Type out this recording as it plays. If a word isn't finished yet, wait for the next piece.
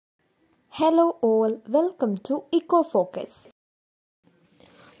Hello all, welcome to eco focus.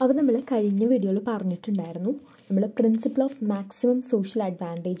 അപ്പോൾ നമ്മൾ കഴിഞ്ഞ വീഡിയോയിൽ പറഞ്ഞിട്ടുണ്ടായിരുന്നു നമ്മൾ principle of maximum social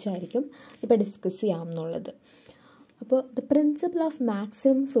advantage ആയിരിക്കും ഇപ്പോൾ ഡിസ്കസ് ചെയ്യാമെന്നുള്ളത്. അപ്പോൾ the principle of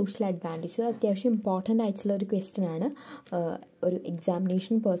maximum social advantage അത്യാവശ്യം ഇമ്പോർട്ടൻ്റ് ആയിട്ടുള്ള ഒരു ക്വസ്റ്റ്യൻ ആണ്. ഒരു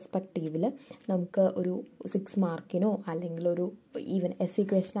എക്സാമിനേഷൻ പെർസ്പെക്റ്റീവിൽ നമുക്ക് ഒരു 6 മാർക്കിനോ അല്ലെങ്കിൽ ഒരു ഈവൻ SE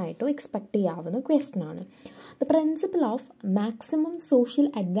ക്വസ്റ്റ്യൻ ആയിട്ടോ എക്സ്പെക്റ്റ് ചെയ്യാവുന്ന ക്വസ്റ്റ്യൻ ആണ്. The principle of maximum social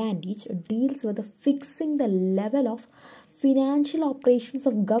advantage deals with fixing the level of financial operations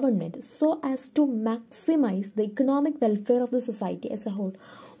of government so as to maximize the economic welfare of the society as a whole.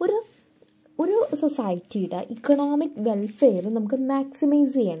 ഒരു സൊസൈറ്റിയുടെ economic welfare നമുക്ക്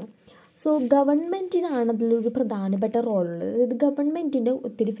maximise ചെയ്യണം. So ഗവൺമെൻറ്റിനാണ് അതിലൊരു പ്രധാനപ്പെട്ട റോളുള്ളത്. അതായത് ഗവൺമെൻറ്റിൻ്റെ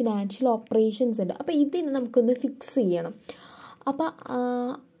ഒത്തിരി financial operations ഉണ്ട്. അപ്പോൾ ഇതിന് നമുക്കൊന്ന് ഫിക്സ് ചെയ്യണം. അപ്പോൾ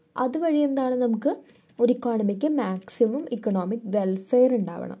അതുവഴി എന്താണ്, നമുക്ക് ഒരു ഇക്കോണമിക്ക് മാക്സിമം ഇക്കണോമിക് വെൽഫെയർ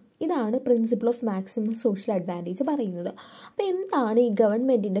ഉണ്ടാവണം. ഇതാണ് principle of maximum social advantage പറയുന്നത്. അപ്പോൾ എന്താണ് ഈ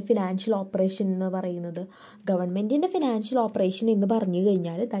ഗവൺമെൻറ്റിൻ്റെ ഫിനാൻഷ്യൽ ഓപ്പറേഷൻ എന്ന് പറയുന്നത്? ഗവൺമെൻറ്റിൻ്റെ ഫിനാൻഷ്യൽ ഓപ്പറേഷൻ എന്ന് പറഞ്ഞു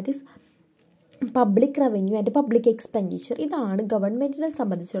കഴിഞ്ഞാൽ that is public revenue and public expenditure. ഇതാണ് ഗവൺമെൻറ്റിനെ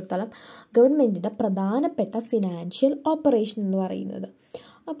സംബന്ധിച്ചിടത്തോളം ഗവൺമെൻറ്റിൻ്റെ പ്രധാനപ്പെട്ട ഫിനാൻഷ്യൽ ഓപ്പറേഷൻ എന്ന് പറയുന്നത്.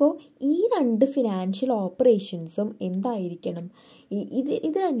 അപ്പോൾ ഈ രണ്ട് ഫിനാൻഷ്യൽ ഓപ്പറേഷൻസും എന്തായിരിക്കണം?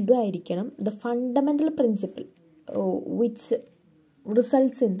 ഇത് രണ്ടും ആയിരിക്കണം the fundamental principle which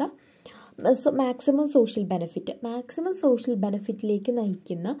results in the maximum social benefit. Maximum social ബെനിഫിറ്റിലേക്ക്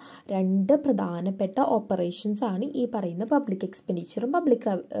നയിക്കുന്ന രണ്ട് പ്രധാനപ്പെട്ട ഓപ്പറേഷൻസ് ആണ് ഈ പറയുന്ന പബ്ലിക് എക്സ്പെൻഡിച്ചറും പബ്ലിക്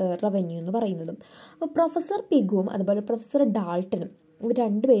റവന്യൂ എന്ന് പറയുന്നതും. അപ്പോൾ പ്രൊഫസർ പിഗുവും അതുപോലെ പ്രൊഫസർ ഡാൾട്ടനും ഇവർ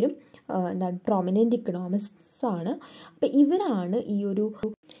രണ്ടുപേരും എന്താണ് പ്രോമിനൻ്റ് ഇക്കണോമിസ്റ്റ്സ് ആണ്. അപ്പോൾ ഇവരാണ് ഈ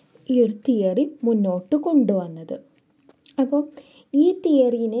ഒരു തിയറി മുന്നോട്ട് കൊണ്ടുവന്നത്. അപ്പോൾ ഈ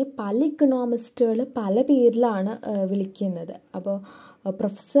തിയറീനെ പല ഇക്കണോമിസ്റ്റുകൾ പല പേരിലാണ് വിളിക്കുന്നത്. അപ്പോൾ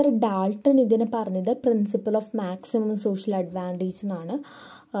പ്രൊഫസർ ഡാൾട്ടൺ ഇതിനെ പറഞ്ഞത് principle of maximum social advantage എന്നാണ്.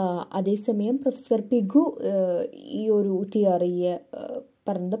 അതേസമയം പ്രൊഫസർ പിഗു ഈ ഒരു തിയറിയെ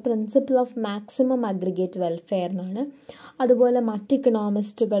പറഞ്ഞത് principle of maximum aggregate welfare എന്നാണ്. അതുപോലെ മറ്റ്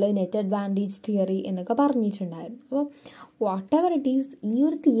ഇക്കണോമിസ്റ്റുകൾ നെറ്റ് അഡ്വാൻറ്റേജ് തിയറി എന്നൊക്കെ പറഞ്ഞിട്ടുണ്ടായിരുന്നു. അപ്പോൾ വാട്ട് എവർ ഇറ്റ് ഈസ്, ഈ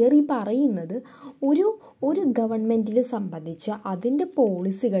ഒരു തിയറി പറയുന്നത് ഒരു ഗവൺമെൻറ്റിനെ സംബന്ധിച്ച് അതിൻ്റെ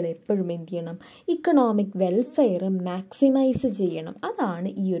പോളിസികൾ എപ്പോഴും എന്ത് ചെയ്യണം, ഇക്കണോമിക് വെൽഫെയർ മാക്സിമൈസ് ചെയ്യണം. അതാണ്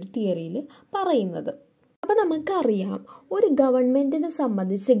ഈ ഒരു തിയറിയിൽ പറയുന്നത്. അപ്പോൾ നമുക്കറിയാം, ഒരു ഗവൺമെൻറ്റിനെ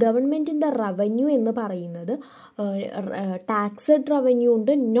സംബന്ധിച്ച് ഗവൺമെൻറ്റിൻ്റെ റവന്യൂ എന്ന് പറയുന്നത് ടാക്സഡ് റവന്യൂ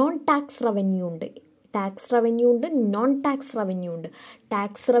ഉണ്ട്, നോൺ ടാക്സ് റവന്യൂ ഉണ്ട്. ടാക്സ് റവന്യൂ ഉണ്ട്, നോൺ ടാക്സ് റവന്യൂ ഉണ്ട്.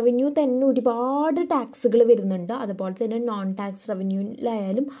 ടാക്സ് റവന്യൂ തന്നെ ഒരുപാട് ടാക്സുകൾ വരുന്നുണ്ട്. അതുപോലെ തന്നെ നോൺ ടാക്സ്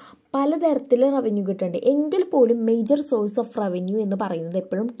റവന്യൂലായാലും പലതരത്തിൽ റവന്യൂ കിട്ടുന്നുണ്ട്. എങ്കിൽ പോലും മേജർ സോഴ്സ് ഓഫ് റവന്യൂ എന്ന് പറയുന്നത്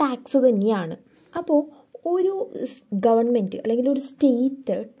എപ്പോഴും ടാക്സ് തന്നെയാണ്. അപ്പോൾ ഒരു ഗവൺമെൻറ് അല്ലെങ്കിൽ ഒരു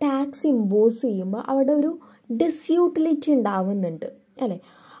സ്റ്റേറ്റ് ടാക്സ് ഇമ്പോസ് ചെയ്യുമ്പോൾ അവിടെ ഒരു ഡിസ്യൂട്ടിലിറ്റി ഉണ്ടാവുന്നുണ്ട് അല്ലേ.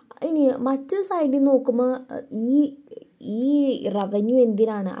 ഇനി മറ്റു സൈഡിൽ നോക്കുമ്പോൾ ഈ റവന്യൂ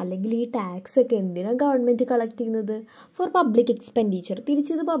എന്തിനാണ്, അല്ലെങ്കിൽ ഈ ടാക്സ് ഒക്കെ എന്തിനാണ് ഗവൺമെൻറ് കളക്ട് ചെയ്യുന്നത്? For public expenditure.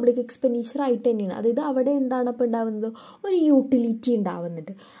 തിരിച്ചത് പബ്ലിക് എക്സ്പെൻഡിച്ചർ ആയിട്ട് തന്നെയാണ്. അതായത് അവിടെ എന്താണ് അപ്പോൾ ഉണ്ടാവുന്നത്, ഒരു യൂട്ടിലിറ്റി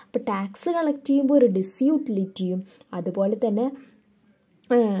ഉണ്ടാവുന്നുണ്ട്. അപ്പോൾ ടാക്സ് കളക്ട് ചെയ്യുമ്പോൾ ഒരു ഡിസ്യൂട്ടിലിറ്റിയും അതുപോലെ തന്നെ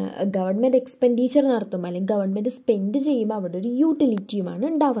ഗവൺമെൻറ് എക്സ്പെൻഡിച്ചർ നടത്തുമ്പോൾ അല്ലെങ്കിൽ ഗവൺമെൻറ് സ്പെൻഡ് ചെയ്യുമ്പോൾ അവിടെ ഒരു യൂട്ടിലിറ്റിയുമാണ്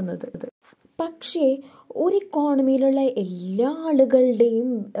ഉണ്ടാവുന്നത്. പക്ഷേ ഒരു ഇക്കോണമിയിലുള്ള എല്ലാ ആളുകളുടെയും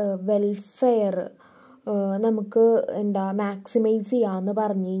വെൽഫെയർ നമുക്ക് മാക്സിമൈസ് ചെയ്യാമെന്ന്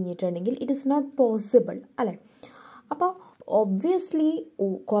പറഞ്ഞു കഴിഞ്ഞിട്ടുണ്ടെങ്കിൽ ഇറ്റ് ഈസ് നോട്ട് പോസിബിൾ അല്ലേ. അപ്പോൾ ഒബ്വിയസ്ലി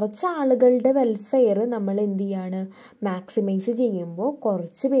കുറച്ച് ആളുകളുടെ വെൽഫെയർ നമ്മൾ എന്ത് ചെയ്യാണ്, മാക്സിമൈസ് ചെയ്യുമ്പോൾ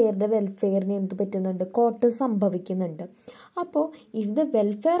കുറച്ച് പേരുടെ വെൽഫെയറിന് എന്ത് പറ്റുന്നുണ്ട്, കോട്ടം സംഭവിക്കുന്നുണ്ട്. അപ്പോൾ if the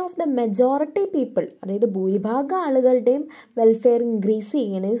welfare of the majority people, അതായത് ഭൂരിഭാഗം ആളുകളുടെയും വെൽഫെയർ ഇൻക്രീസ്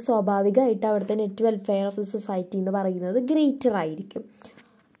ചെയ്യണമെങ്കിൽ സ്വാഭാവികമായിട്ട് അവിടുത്തെ net welfare of the society എന്ന് പറയുന്നത് ഗ്രേറ്റർ ആയിരിക്കും.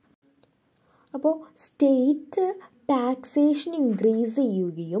 അപ്പോൾ സ്റ്റേറ്റ് ടാക്സേഷൻ ഇൻക്രീസ്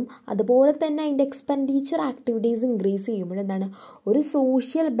ചെയ്യുകയും അതുപോലെ തന്നെ അതിൻ്റെ എക്സ്പെൻഡിച്ചർ ആക്ടിവിറ്റീസ് ഇൻക്രീസ് ചെയ്യുമ്പോൾ എന്താണ്, ഒരു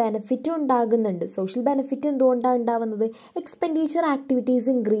സോഷ്യൽ ബെനിഫിറ്റ് ഉണ്ടാകുന്നുണ്ട്. സോഷ്യൽ ബെനിഫിറ്റ് എന്തുകൊണ്ടാണ് ഉണ്ടാവുന്നത്? എക്സ്പെൻഡിച്ചർ ആക്ടിവിറ്റീസ്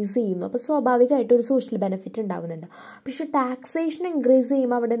ഇൻക്രീസ് ചെയ്യുന്നു. അപ്പോൾ സ്വാഭാവികമായിട്ട് ഒരു സോഷ്യൽ ബെനിഫിറ്റ് ഉണ്ടാവുന്നുണ്ട്. പക്ഷേ ടാക്സേഷൻ ഇൻക്രീസ്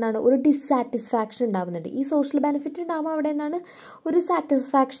ചെയ്യുമ്പോൾ അവിടെ എന്താണ്, ഒരു ഡിസാറ്റിസ്ഫാക്ഷൻ ഉണ്ടാവുന്നുണ്ട്. ഈ സോഷ്യൽ ബെനിഫിറ്റ് ഉണ്ടാകുമ്പോൾ അവിടെ എന്താണ്, ഒരു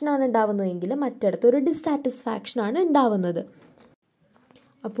സാറ്റിസ്ഫാക്ഷനാണ് ഉണ്ടാവുന്നതെങ്കിൽ മറ്റിടത്ത് ഒരു ഡിസാറ്റിസ്ഫാക്ഷനാണ് ഉണ്ടാവുന്നത്.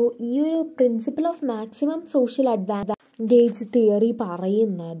 അപ്പോൾ ഈ ഒരു principle of maximum social advantage theory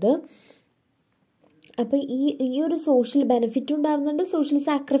പറയുന്നത്, അപ്പോൾ ഈ ഒരു സോഷ്യൽ ബെനിഫിറ്റ് ഉണ്ടാകുന്നുണ്ട്, സോഷ്യൽ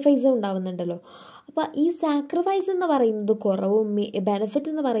സാക്രിഫൈസും ഉണ്ടാകുന്നുണ്ടല്ലോ. അപ്പോൾ ഈ സാക്രിഫൈസ് എന്ന് പറയുന്നത് കുറവും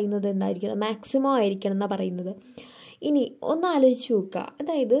ബെനിഫിറ്റ് എന്ന് പറയുന്നത് എന്തായിരിക്കണം, മാക്സിമം ആയിരിക്കണം എന്നാണ് പറയുന്നത്. ഇനി ഒന്ന് ആലോചിച്ച് നോക്കുക,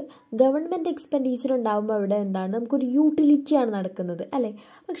 അതായത് ഗവൺമെൻറ് എക്സ്പെൻഡിച്ചർ ഉണ്ടാകുമ്പോൾ അവിടെ എന്താണ്, നമുക്കൊരു യൂട്ടിലിറ്റിയാണ് നടക്കുന്നത് അല്ലേ.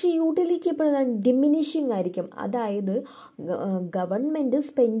 പക്ഷേ യൂട്ടിലിറ്റി എപ്പോഴും ഡിമിനിഷിങ് ആയിരിക്കും. അതായത് ഗവൺമെൻറ്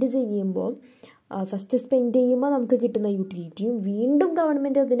സ്പെൻഡ് ചെയ്യുമ്പോൾ ഫസ്റ്റ് സ്പെൻഡ് ചെയ്യുമ്പോൾ നമുക്ക് കിട്ടുന്ന യൂട്ടിലിറ്റിയും വീണ്ടും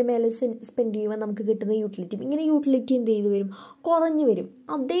ഗവൺമെൻറ് അതിൻ്റെ മേലെ സ്പെൻഡ് ചെയ്യുമ്പോൾ നമുക്ക് കിട്ടുന്ന യൂട്ടിലിറ്റിയും, ഇങ്ങനെ യൂട്ടിലിറ്റി എന്ത് ചെയ്തു വരും, കുറഞ്ഞു വരും.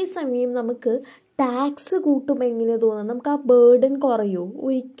 അതേസമയം നമുക്ക് ടാക്സ് കൂട്ടുമ്പോൾ എങ്ങനെ തോന്നുക, നമുക്ക് ആ ബേർഡൻ കുറയോ,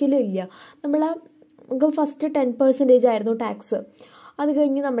 ഒരിക്കലും ഇല്ല. നമുക്ക് ഫസ്റ്റ് 10% ആയിരുന്നു ടാക്സ്, അത്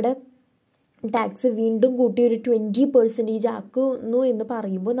കഴിഞ്ഞ് നമ്മുടെ ടാക്സ് വീണ്ടും കൂട്ടി ഒരു 20% ആക്കുന്നു എന്ന്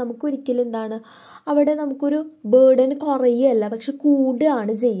പറയുമ്പോൾ നമുക്കൊരിക്കലും എന്താണ്, അവിടെ നമുക്കൊരു ബേർഡൻ കുറയല്ല, പക്ഷെ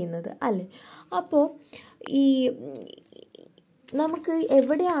കൂടുകയാണ് ചെയ്യുന്നത് അല്ലേ. അപ്പോൾ ഈ നമുക്ക്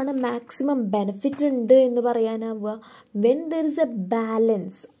എവിടെയാണ് മാക്സിമം ബെനിഫിറ്റ് ഉണ്ട് എന്ന് പറയാനാവുക, when there is A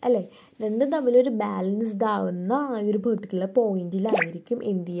balance അല്ലേ. രണ്ടും തമ്മിലൊരു ബാലൻസ്ഡ് ആവുന്ന ആ ഒരു പെർട്ടിക്കുലർ പോയിന്റിലായിരിക്കും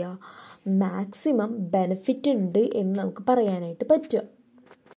എന്ത് ചെയ്യുക, മാക്സിമം ബെനിഫിറ്റ് ഉണ്ട് എന്ന് നമുക്ക് പറയാനായിട്ട് പറ്റുക.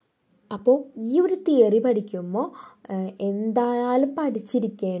 അപ്പോൾ ഈ ഒരു തിയറി പഠിക്കുമ്പോൾ എന്തായാലും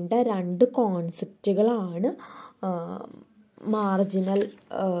പഠിച്ചിരിക്കേണ്ട 2 കോൺസെപ്റ്റുകളാണ്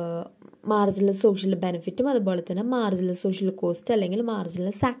മാർജിനൽ സോഷ്യൽ ബെനിഫിറ്റും അതുപോലെ തന്നെ മാർജിനൽ സോഷ്യൽ കോസ്റ്റ് അല്ലെങ്കിൽ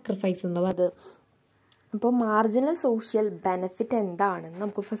മാർജിനൽ സാക്രിഫൈസ് എന്ന് പറയുന്നത്. അപ്പോൾ മാർജിനൽ സോഷ്യൽ ബെനിഫിറ്റ് എന്താണെന്ന്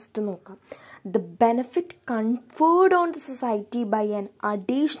നമുക്ക് ഫസ്റ്റ് നോക്കാം. The benefit conferred on the society by an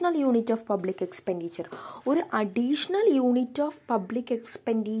additional unit of public expenditure. ഒരു additional unit of public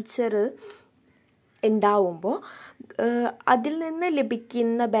expenditure ഉണ്ടാവുമ്പോൾ അതിൽ നിന്ന്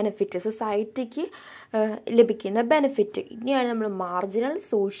ലഭിക്കുന്ന ബെനിഫിറ്റ്, സൊസൈറ്റിക്ക് ലഭിക്കുന്ന ബെനിഫിറ്റ്, ഇനിയാണ് നമ്മൾ മാർജിനൽ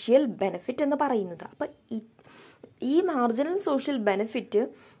സോഷ്യൽ ബെനിഫിറ്റ് എന്ന് പറയുന്നത്. അപ്പം ഈ മാർജിനൽ സോഷ്യൽ ബെനിഫിറ്റ്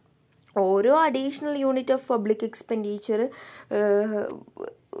ഓരോ additional unit of public expenditure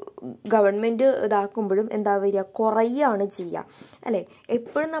government ഇതാക്കുമ്പോഴും എന്താ വരിക, കുറയുകയാണ് ചെയ്യുക അല്ലേ.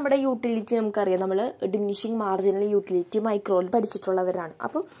 എപ്പോഴും നമ്മുടെ യൂട്ടിലിറ്റി നമുക്കറിയാം, നമ്മൾ ഡിമിനിഷിങ് മാർജിനൽ യൂട്ടിലിറ്റി മൈക്രോയിൽ പഠിച്ചിട്ടുള്ളവരാണ്.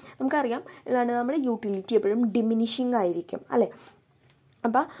 അപ്പം നമുക്കറിയാം എന്താണ്, നമ്മുടെ യൂട്ടിലിറ്റി എപ്പോഴും ഡിമിനിഷിങ് ആയിരിക്കും അല്ലേ.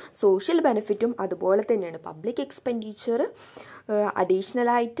 അപ്പം സോഷ്യൽ ബെനിഫിറ്റും അതുപോലെ തന്നെയാണ്. പബ്ലിക് എക്സ്പെൻഡിച്ചർ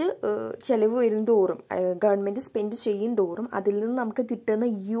അഡീഷണലായിട്ട് ചിലവ് വരും തോറും, ഗവൺമെൻറ് സ്പെൻഡ് ചെയ്യും തോറും അതിൽ നിന്ന് നമുക്ക് കിട്ടുന്ന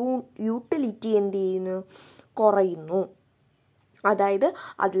യൂട്ടിലിറ്റി എന്ത് ചെയ്യുന്നു, കുറയുന്നു. അതായത്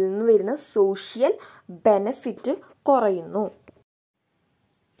അതിൽ നിന്ന് വരുന്ന സോഷ്യൽ ബെനിഫിറ്റ് കുറയുന്നു.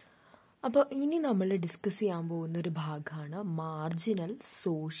 അപ്പോൾ ഇനി നമ്മൾ ഡിസ്കസ് ചെയ്യാൻ പോകുന്ന ഒരു ഭാഗമാണ് marginal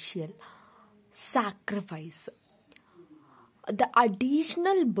social sacrifice. The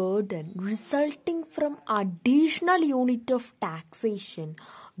additional burden resulting from additional unit of taxation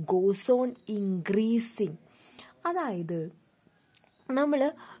goes on increasing. അതായത് നമ്മൾ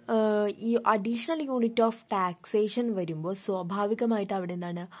ഈ അഡീഷണൽ യൂണിറ്റ് ഓഫ് ടാക്സേഷൻ വരുമ്പോൾ സ്വാഭാവികമായിട്ട് അവിടെ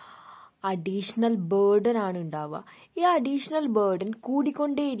എന്താണ്, അഡീഷണൽ ബേർഡൻ ആണ് ഉണ്ടാവുക. ഈ അഡീഷണൽ ബേർഡൻ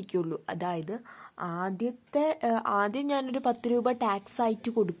കൂടിക്കൊണ്ടേയിരിക്കുള്ളൂ. അതായത് ആദ്യം ഞാനൊരു 10 രൂപ ടാക്സ് ആയിട്ട്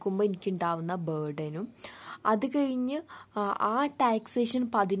കൊടുക്കുമ്പോൾ എനിക്കുണ്ടാവുന്ന ബേർഡനും അത് കഴിഞ്ഞ് ആ ടാക്സേഷൻ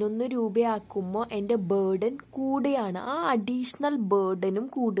 11 രൂപയാക്കുമ്പോൾ എൻ്റെ ബേർഡൻ കൂടുകയാണ്. ആ അഡീഷണൽ ബേർഡനും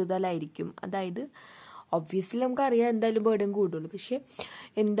കൂടുതലായിരിക്കും. അതായത് ഒബ്വിയസ്ലി നമുക്കറിയാം എന്തായാലും ബേർഡൻ കൂടുള്ളൂ, പക്ഷെ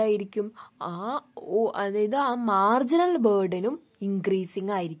എന്തായിരിക്കും അതായത് ആ മാർജിനൽ ബേർഡനും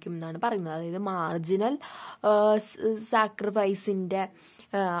ഇൻക്രീസിങ് ആയിരിക്കും എന്നാണ് പറയുന്നത്. അതായത് മാർജിനൽ സാക്രിഫൈസിൻ്റെ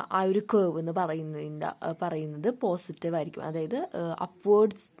ആ ഒരു കേർവ് എന്ന് പറയുന്നത് പോസിറ്റീവ് ആയിരിക്കും. അതായത്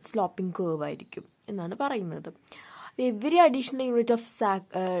അപ്വേർഡ് സ്ലോപ്പിംഗ് കേർവ് ആയിരിക്കും എന്നാണ് പറയുന്നത്. Every additional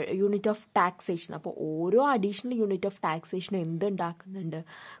unit of taxation, അപ്പോൾ ഓരോ additional unit of ടാക്സേഷനും എന്തുണ്ടാക്കുന്നുണ്ട്,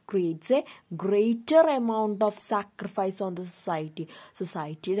 creates A greater amount of sacrifice on the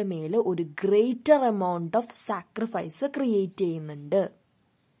സൊസൈറ്റിയുടെ മേലെ ഒരു greater amount of sacrifice create ചെയ്യുന്നുണ്ട്.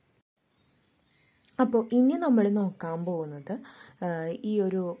 അപ്പോൾ ഇനി നമ്മൾ നോക്കാൻ പോകുന്നത് ഈ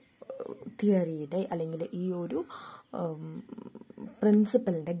ഒരു തിയറിയുടെ അല്ലെങ്കിൽ ഈ ഒരു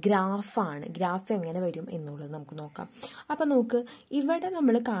പ്രിൻസിപ്പലിൻ്റെ ഗ്രാഫാണ്. ഗ്രാഫ് എങ്ങനെ വരും എന്നുള്ളത് നമുക്ക് നോക്കാം. അപ്പം നോക്ക്, ഇവിടെ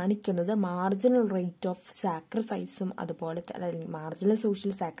നമ്മൾ കാണിക്കുന്നത് മാർജിനൽ റേറ്റ് ഓഫ് സാക്രിഫൈസും അതുപോലെ തന്നെ മാർജിനൽ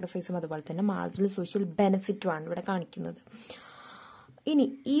സോഷ്യൽ സാക്രിഫൈസും അതുപോലെ തന്നെ മാർജിനൽ സോഷ്യൽ ബെനിഫിറ്റുമാണ് ഇവിടെ കാണിക്കുന്നത്. ഇനി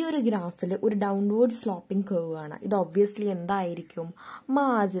ഈ ഒരു ഗ്രാഫിൽ ഒരു ഡൗൺവേർഡ് സ്ലോപ്പിംഗ് കേർവ് ആണ്. ഇത് ഒബ്വിയസ്ലി എന്തായിരിക്കും,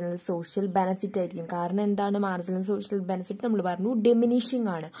 മാർജിനൽ സോഷ്യൽ ബെനിഫിറ്റ് ആയിരിക്കും. കാരണം എന്താണ്, മാർജിനൽ സോഷ്യൽ ബെനിഫിറ്റ് നമ്മൾ പറഞ്ഞു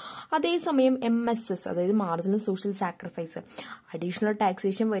ഡിമിനിഷിംഗ് ആണ്. അതേസമയം MSS അതായത് marginal social sacrifice, additional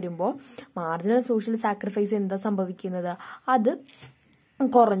taxation വരുമ്പോൾ മാർജിനൽ സോഷ്യൽ സാക്രിഫൈസ് എന്താ സംഭവിക്കുന്നത്, അത്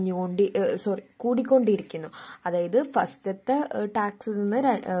കൂടിക്കൊണ്ടിരിക്കുന്നു. അതായത് ഫസ്റ്റത്തെ ടാക്സിൽ നിന്ന്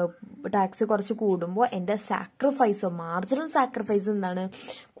ടാക്സ് കുറച്ച് കൂടുമ്പോൾ എൻ്റെ സാക്രിഫൈസ്, മാർജിനൽ സാക്രിഫൈസ് എന്താണ്,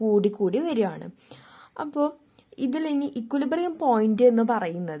 കൂടി വരികയാണ്. അപ്പോൾ ഇതിൽ ഇനി ഇക്വിലിബ്രിയം പോയിന്റ് എന്ന്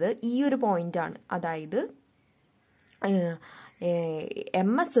പറയുന്നത് ഈ ഒരു പോയിന്റാണ്. അതായത്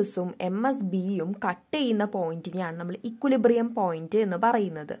MSSും MSBയും കട്ട് ചെയ്യുന്ന പോയിന്റിനെയാണ് നമ്മൾ ഇക്വിലിബ്രിയം പോയിന്റ് എന്ന്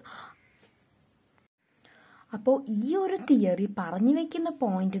പറയുന്നത്. അപ്പോൾ ഈ ഒരു തിയറി പറഞ്ഞു വെക്കുന്ന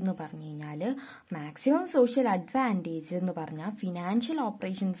പോയിന്റ് എന്ന് പറഞ്ഞു കഴിഞ്ഞാൽ മാക്സിമം സോഷ്യൽ അഡ്വാൻറ്റേജ് എന്ന് പറഞ്ഞാൽ ഫിനാൻഷ്യൽ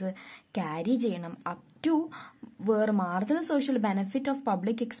ഓപ്പറേഷൻസ് ക്യാരി ചെയ്യണം up to where marginal social benefit of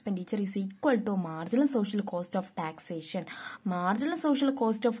public expenditure is equal to marginal social cost of taxation. Marginal social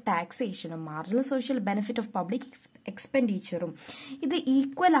cost of ടാക്സേഷനും marginal social benefit of public എക്സ്പെൻഡിച്ചറും ഇത്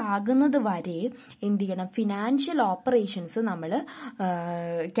equal ആകുന്നത് വരെ എന്ത് ചെയ്യണം, financial operations നമ്മൾ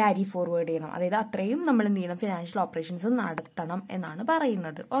carry forward ചെയ്യണം. അതായത് അത്രയും നമ്മൾ എന്ത് ചെയ്യണം, ഫിനാൻഷ്യൽ ഓപ്പറേഷൻസ് നടത്തണം എന്നാണ്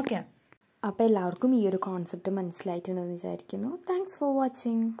പറയുന്നത്. ഓക്കെ, അപ്പോൾ എല്ലാവർക്കും ഈ ഒരു കോൺസെപ്റ്റ് മനസ്സിലായിട്ടുണ്ടെന്ന് വിചാരിക്കുന്നു. Thanks for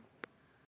watching.